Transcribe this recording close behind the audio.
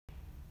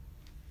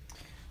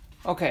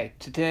Okay,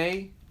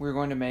 today we're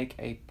going to make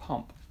a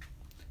pump.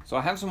 So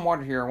I have some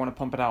water here, I want to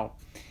pump it out.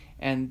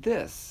 And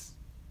this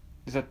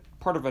is a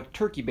part of a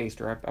turkey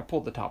baster. I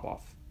pulled the top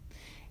off.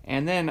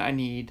 And then I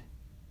need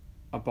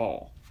a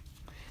ball.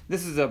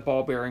 This is a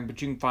ball bearing,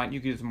 but you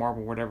can use a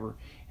marble, whatever.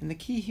 And the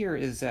key here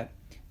is that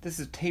this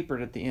is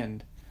tapered at the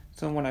end.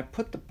 So when I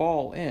put the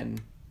ball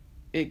in,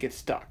 it gets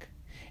stuck.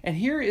 And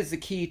here is the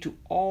key to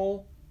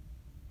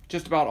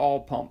just about all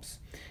pumps.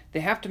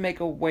 They have to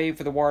make a way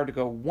for the water to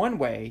go one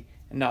way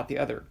and not the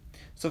other.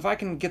 So if I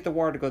can get the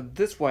water to go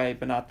this way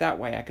but not that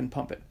way, I can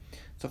pump it.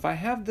 So if I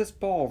have this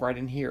ball right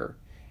in here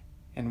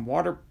and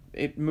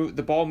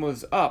the ball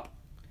moves up,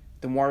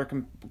 then water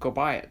can go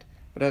by it.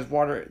 But as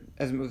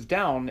it moves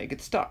down, it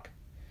gets stuck.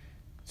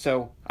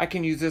 So I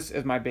can use this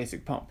as my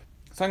basic pump.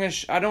 So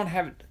I don't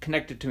have it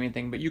connected to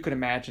anything, but you could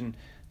imagine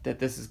that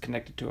this is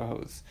connected to a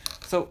hose.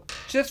 So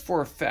just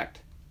for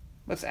effect,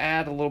 let's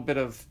add a little bit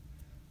of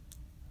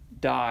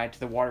dye to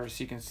the water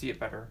so you can see it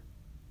better.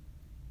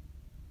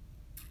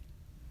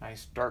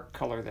 Nice dark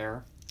color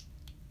there.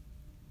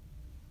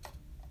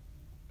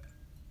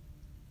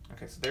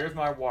 Okay, so there's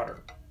my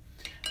water.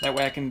 That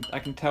way I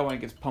can tell when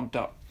it gets pumped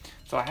up.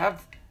 So I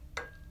have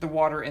the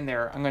water in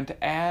there. I'm going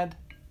to add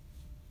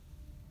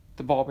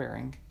the ball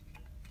bearing.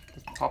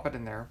 Just pop it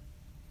in there.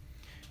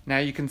 Now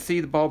you can see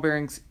the ball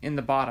bearings in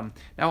the bottom.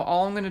 Now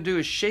all I'm going to do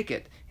is shake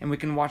it and we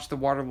can watch the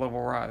water level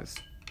rise.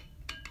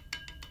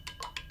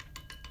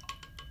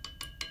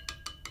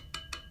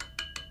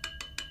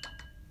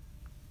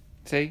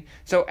 See?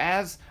 So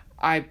as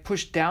I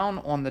push down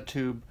on the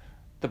tube,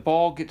 the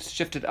ball gets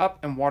shifted up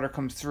and water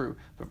comes through.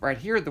 But right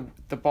here,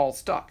 the ball's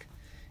stuck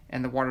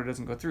and the water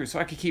doesn't go through. So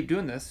I could keep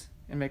doing this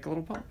and make a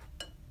little pump.